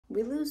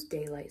we lose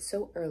daylight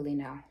so early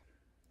now?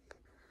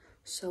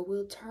 So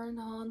we'll turn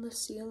on the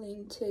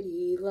ceiling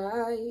titty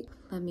light.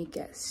 Let me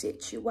get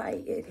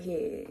situated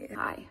here.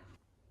 Hi.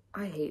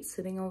 I hate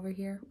sitting over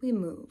here. We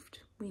moved.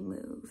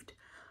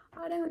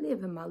 I don't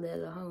live in my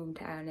little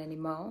hometown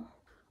anymore.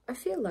 I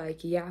feel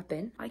like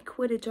yapping. I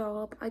quit a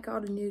job. I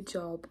got a new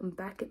job. I'm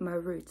back at my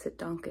roots at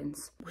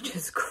Dunkin's, which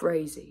is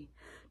crazy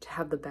to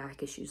have the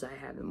back issues I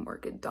have and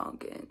work at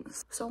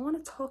Dunkin's. So I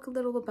want to talk a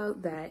little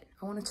about that.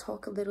 I want to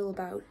talk a little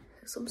about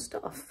some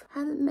stuff. I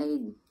haven't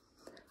made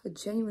a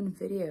genuine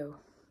video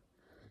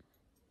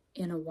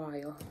in a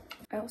while.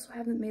 I also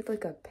haven't made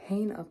like a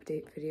pain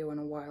update video in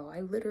a while.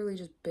 I literally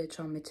just bitch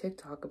on my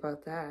TikTok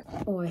about that.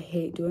 Oh, I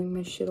hate doing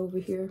my shit over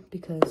here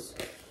because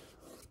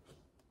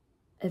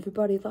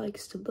everybody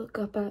likes to look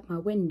up at my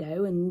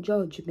window and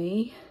judge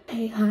me.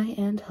 Hey, hi,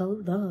 and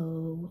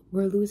hello.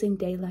 We're losing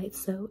daylight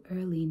so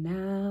early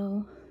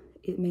now.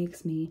 It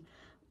makes me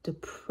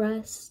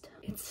depressed.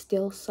 It's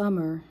still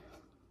summer.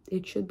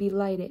 It should be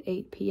light at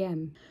 8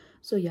 p.m.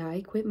 So yeah,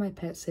 I quit my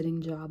pet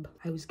sitting job.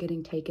 I was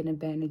getting taken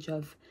advantage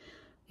of.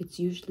 It's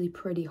usually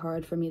pretty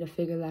hard for me to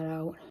figure that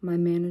out. My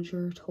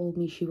manager told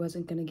me she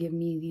wasn't gonna give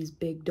me these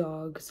big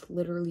dogs.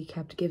 Literally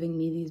kept giving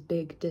me these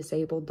big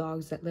disabled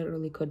dogs that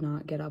literally could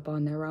not get up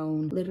on their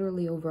own.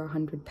 Literally over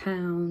 100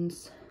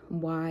 pounds.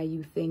 Why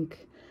you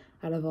think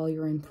out of all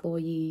your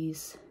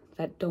employees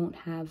that don't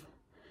have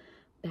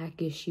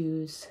back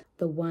issues,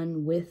 the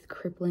one with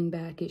crippling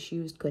back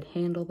issues could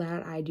handle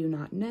that? I do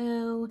not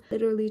know.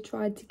 Literally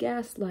tried to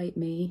gaslight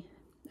me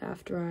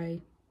after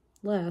I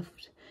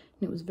left,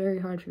 and it was very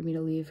hard for me to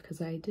leave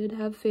because I did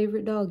have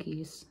favorite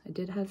doggies. I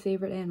did have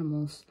favorite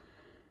animals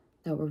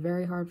that were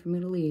very hard for me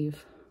to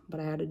leave, but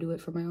I had to do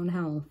it for my own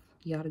health.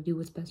 You gotta do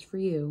what's best for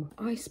you.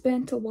 I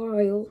spent a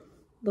while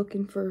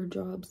looking for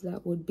jobs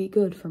that would be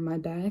good for my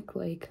back,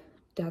 like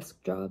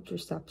desk jobs,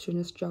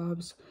 receptionist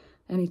jobs,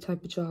 any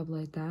type of job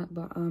like that,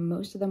 but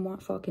most of them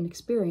want fucking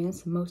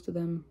experience, and most of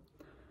them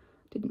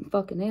didn't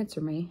fucking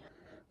answer me.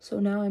 So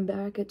now I'm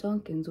back at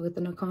Dunkin's with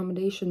an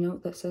accommodation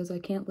note that says I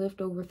can't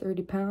lift over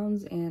 30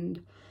 pounds,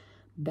 and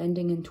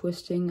bending and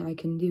twisting I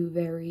can do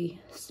very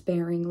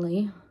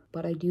sparingly,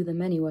 but I do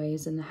them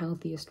anyways in the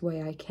healthiest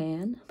way I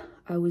can.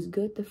 I was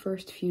good the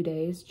first few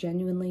days,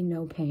 genuinely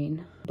no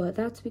pain, but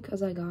that's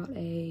because I got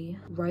a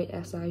right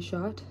SI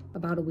shot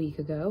about a week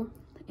ago,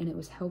 and it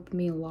was helping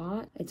me a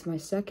lot. It's my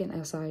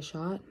second SI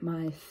shot,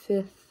 my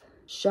 5th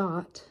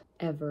shot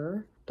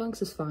ever.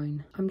 Dunks is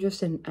fine. I'm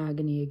just in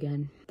agony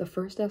again. The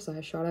first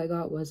SI shot I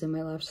got was in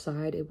my left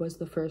side. It was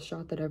the first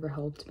shot that ever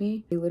helped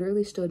me. They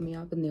literally stood me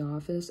up in the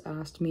office,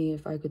 asked me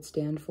if I could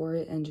stand for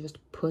it, and just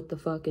put the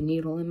fucking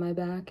needle in my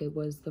back. It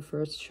was the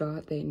first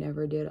shot they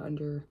never did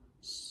under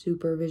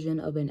supervision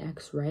of an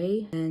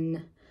X-ray.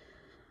 And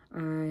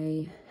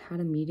I had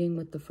a meeting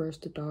with the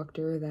first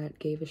doctor that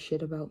gave a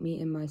shit about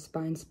me in my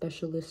spine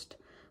specialist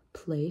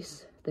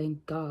place.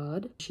 Thank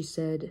God. She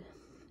said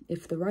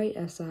if the right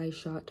SI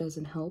shot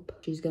doesn't help,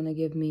 she's gonna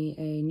give me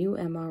a new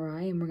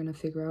MRI and we're gonna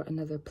figure out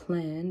another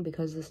plan,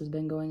 because this has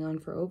been going on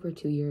for over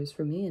 2 years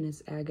for me and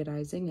it's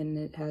agonizing and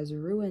it has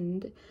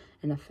ruined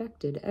and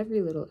affected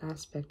every little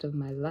aspect of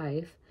my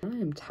life. I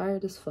am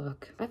tired as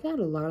fuck. I've had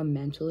a lot of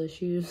mental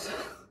issues.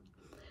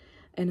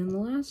 And in the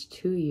last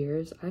 2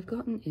 years, I've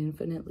gotten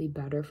infinitely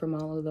better from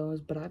all of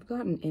those, but I've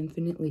gotten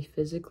infinitely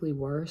physically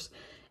worse.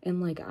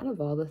 And like, out of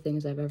all the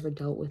things I've ever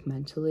dealt with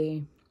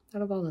mentally,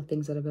 out of all the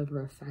things that have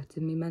ever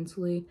affected me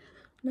mentally,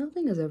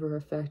 nothing has ever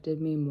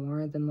affected me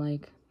more than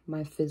like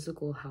my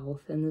physical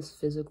health and this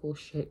physical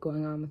shit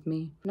going on with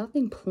me.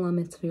 Nothing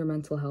plummets your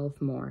mental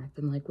health more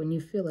than like when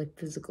you feel like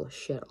physical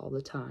shit all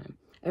the time.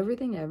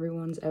 Everything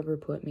everyone's ever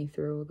put me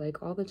through,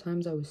 like all the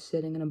times I was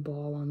sitting in a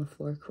ball on the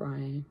floor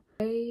crying.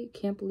 I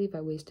can't believe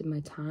I wasted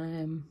my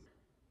time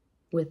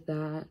with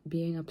that,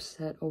 being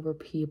upset over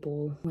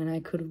people when I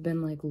could have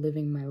been like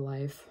living my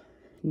life,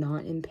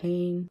 not in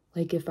pain.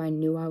 Like if I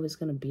knew I was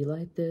gonna be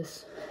like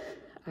this,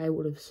 I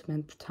would have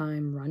spent the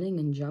time running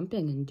and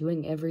jumping and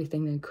doing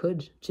everything I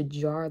could to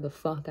jar the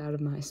fuck out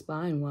of my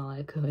spine while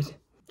I could.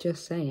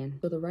 Just saying.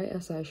 So the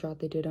right SI shot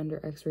they did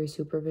under X-ray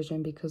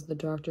supervision because the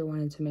doctor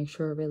wanted to make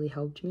sure it really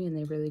helped me and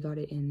they really got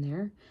it in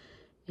there.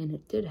 And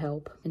it did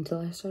help until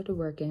I started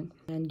working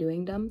and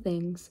doing dumb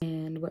things.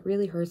 And what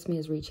really hurts me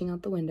is reaching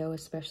out the window,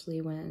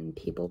 especially when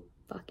people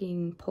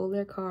fucking pull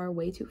their car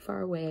way too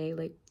far away.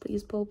 Like,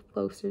 please pull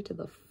closer to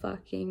the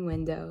fucking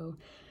window.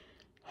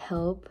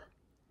 Help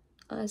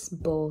us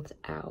both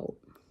out.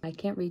 I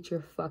can't reach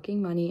your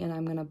fucking money and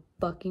I'm gonna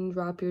fucking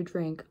drop your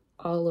drink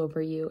all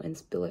over you and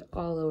spill it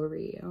all over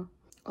you.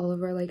 All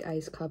of our like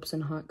ice cups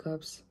and hot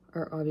cups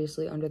are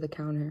obviously under the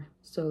counter.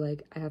 So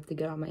like I have to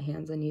get on my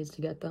hands and knees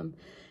to get them.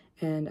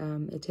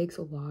 And it takes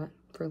a lot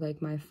for like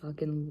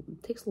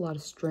it takes a lot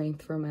of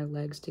strength for my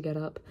legs to get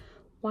up.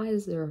 Why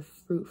is there a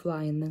fruit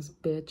fly in this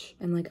bitch?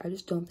 And like, I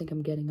just don't think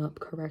I'm getting up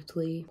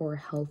correctly or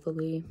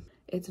healthily.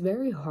 It's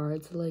very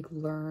hard to like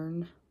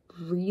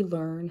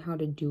relearn how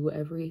to do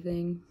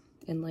everything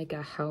in like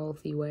a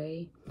healthy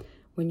way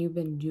when you've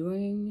been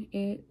doing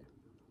it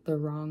the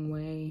wrong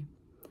way,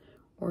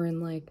 or in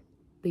like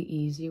the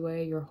easy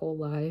way your whole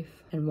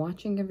life and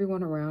watching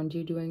everyone around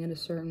you doing it a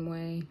certain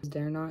way,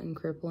 they're not in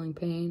crippling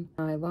pain.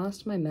 I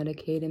lost my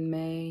Medicaid in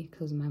May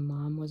because my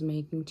mom was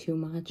making too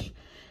much,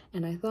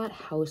 and I thought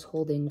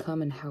household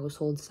income and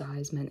household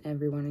size meant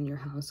everyone in your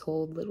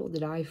household. Little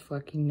did I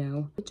fucking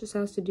know. It just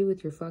has to do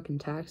with your fucking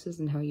taxes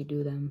and how you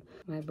do them.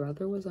 My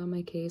brother was on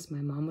my case,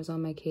 my mom was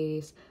on my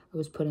case. I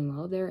was putting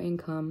all their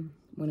income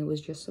when it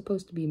was just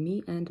supposed to be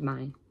me and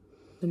mine.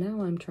 So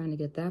now I'm trying to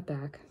get that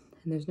back.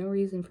 And there's no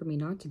reason for me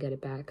not to get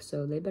it back,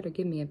 so they better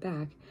give me it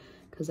back,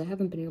 because I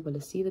haven't been able to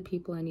see the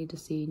people I need to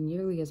see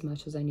nearly as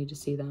much as I need to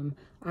see them.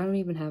 I don't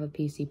even have a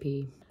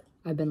PCP.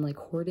 I've been like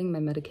hoarding my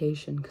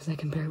medication because I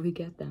can barely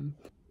get them.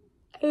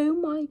 Oh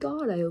my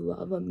god, I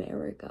love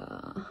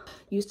America.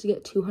 Used to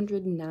get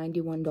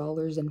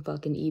 $291 in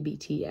fucking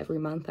EBT every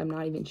month. I'm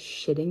not even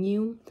shitting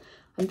you.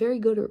 I'm very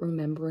good at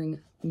remembering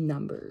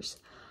numbers.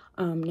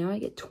 Now I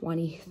get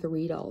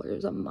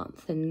 $23 a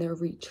month, and they're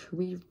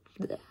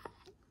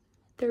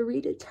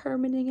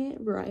redetermining it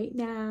right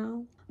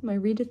now. My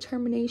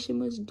redetermination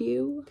was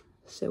due,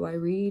 so I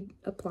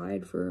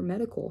applied for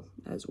medical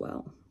as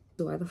well.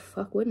 So why the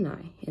fuck wouldn't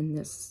I, in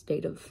this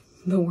state of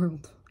the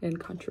world and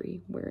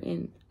country we're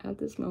in at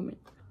this moment?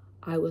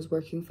 I was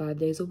working 5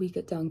 days a week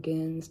at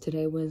Dunkin's.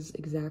 Today was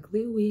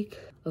exactly a week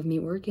of me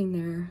working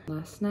there.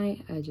 Last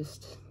night, I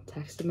just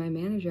texted my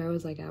manager. I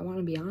was like, I want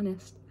to be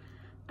honest.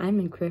 I'm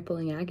in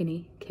crippling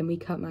agony. Can we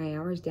cut my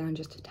hours down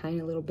just a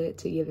tiny little bit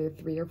to either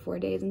 3 or 4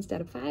 days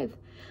instead of 5?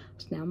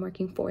 So now I'm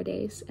working 4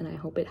 days, and I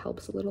hope it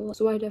helps a little.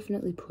 So I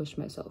definitely push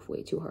myself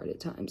way too hard at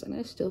times, and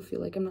I still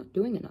feel like I'm not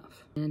doing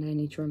enough. And I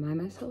need to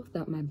remind myself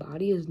that my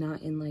body is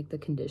not in like the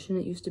condition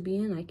it used to be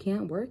in. I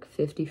can't work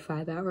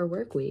 55-hour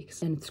work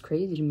weeks. And it's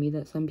crazy to me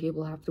that some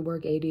people have to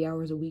work 80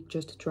 hours a week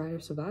just to try to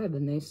survive,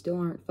 and they still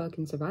aren't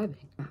fucking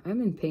surviving.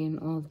 I'm in pain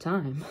all the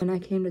time. And I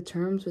came to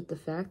terms with the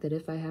fact that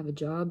if I have a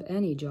job,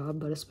 any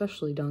job, but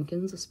especially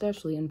Dunkin's,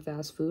 especially in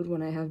fast food,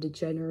 when I have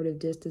degenerative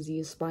disc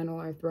disease, spinal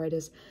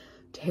arthritis,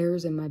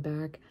 tears in my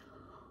back,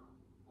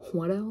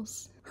 what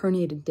else?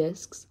 Herniated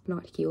discs,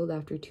 not healed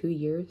after 2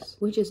 years,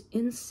 which is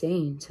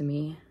insane to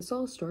me. This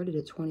all started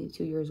at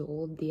 22 years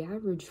old. The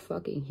average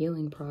fucking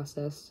healing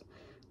process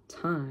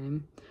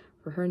time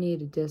for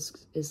herniated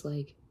discs is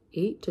like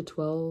 8 to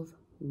 12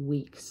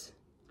 weeks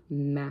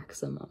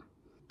maximum.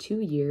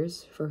 2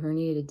 years for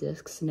herniated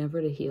discs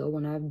never to heal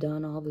when I've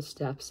done all the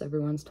steps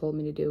everyone's told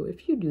me to do.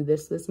 If you do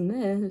this, this, and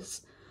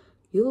this,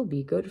 you'll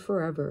be good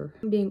forever.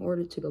 I'm being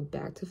ordered to go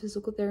back to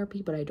physical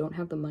therapy, but I don't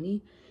have the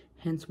money,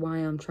 hence why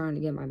I'm trying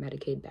to get my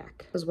Medicaid back.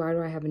 Because why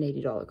do I have an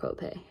 $80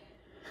 copay?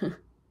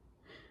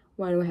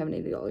 Why do I have an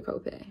 $80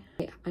 copay?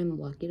 I'm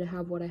lucky to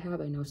have what I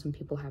have. I know some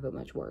people have it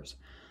much worse.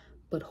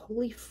 But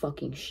holy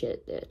fucking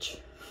shit, bitch.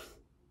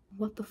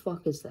 What the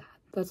fuck is that?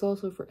 That's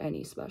also for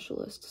any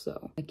specialist,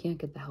 so I can't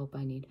get the help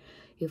I need.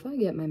 If I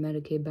get my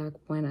Medicaid back,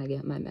 when I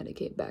get my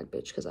Medicaid back,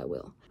 bitch, because I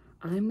will,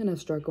 I'm gonna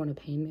start going to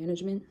pain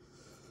management,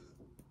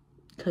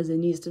 because it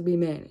needs to be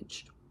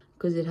managed,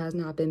 because it has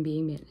not been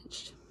being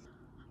managed.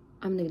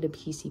 I'm gonna get a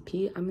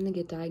PCP. I'm gonna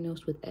get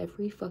diagnosed with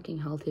every fucking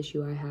health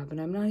issue I have, and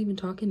I'm not even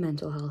talking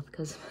mental health,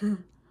 because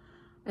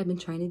I've been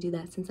trying to do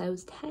that since I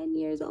was 10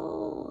 years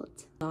old.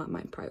 Not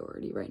my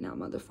priority right now,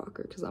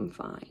 motherfucker, because I'm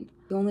fine.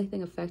 The only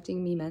thing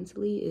affecting me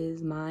mentally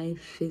is my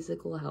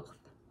physical health.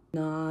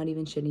 Not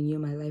even shitting you,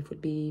 my life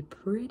would be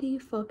pretty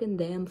fucking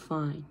damn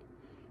fine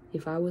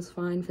if I was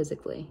fine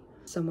physically.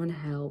 Someone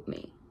help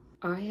me.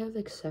 I have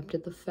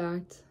accepted the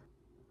fact,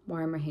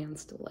 why are my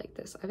hands still like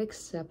this? I've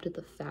accepted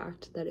the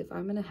fact that if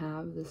I'm gonna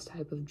have this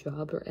type of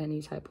job or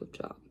any type of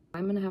job,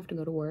 I'm gonna have to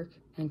go to work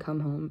and come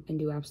home and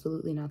do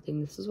absolutely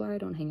nothing. This is why I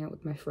don't hang out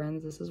with my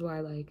friends. This is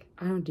why, like,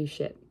 I don't do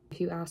shit. If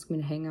you ask me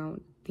to hang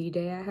out the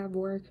day I have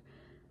work,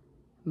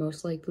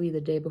 most likely the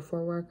day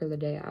before work or the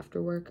day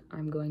after work,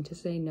 I'm going to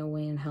say no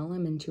way in hell,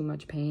 I'm in too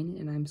much pain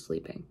and I'm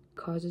sleeping. It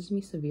causes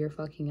me severe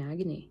fucking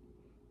agony.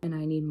 And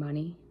I need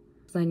money.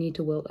 I need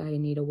a will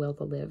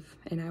to live,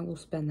 and I will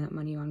spend that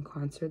money on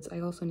concerts.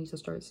 I also need to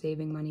start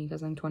saving money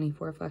because I'm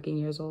 24 fucking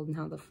years old, and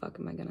how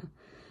am I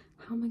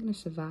gonna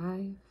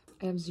survive?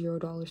 I have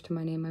 $0 to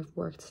my name. I've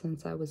worked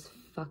since I was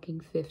fucking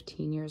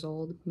 15 years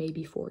old,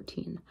 maybe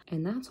 14.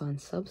 And that's on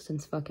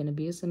substance fucking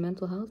abuse and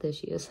mental health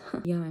issues.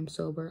 Yeah, I'm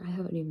sober. I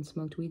haven't even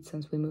smoked weed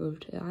since we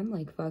moved. I'm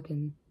like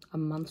fucking a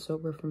month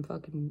sober from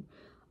fucking,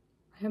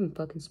 I haven't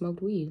fucking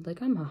smoked weed.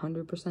 Like, I'm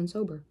 100%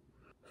 sober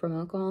from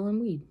alcohol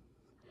and weed.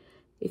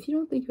 If you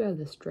don't think you have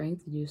the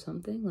strength to do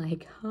something,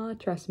 like,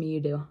 trust me you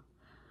do.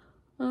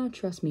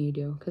 Trust me you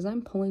do. Because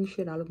I'm pulling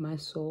shit out of my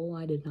soul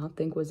I did not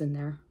think was in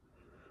there.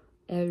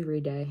 Every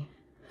day.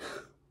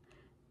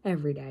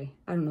 Every day.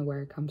 I don't know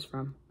where it comes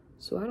from.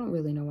 So I don't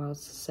really know what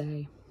else to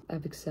say.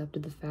 I've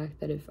accepted the fact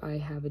that if I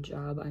have a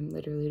job, I'm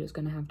literally just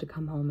going to have to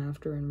come home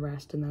after and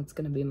rest, and that's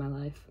going to be my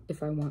life.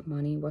 If I want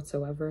money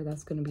whatsoever,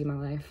 that's going to be my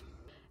life.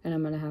 And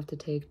I'm going to have to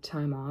take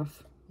time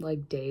off,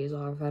 like days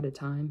off at a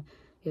time,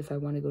 if I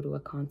want to go to a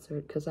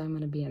concert, because I'm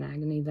going to be in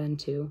agony then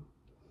too.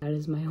 That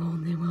is my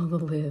only will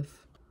to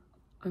live.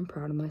 I'm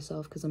proud of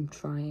myself because I'm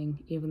trying,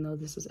 even though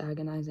this is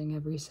agonizing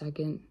every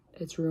second.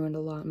 It's ruined a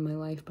lot in my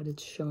life, but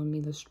it's shown me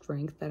the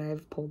strength that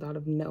I've pulled out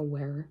of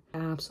nowhere.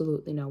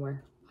 Absolutely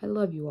nowhere. I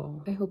love you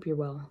all. I hope you're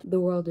well. The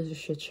world is a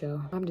shit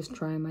show. I'm just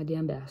trying my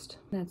damn best.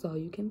 That's all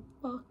you can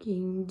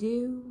fucking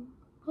do.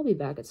 I'll be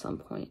back at some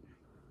point.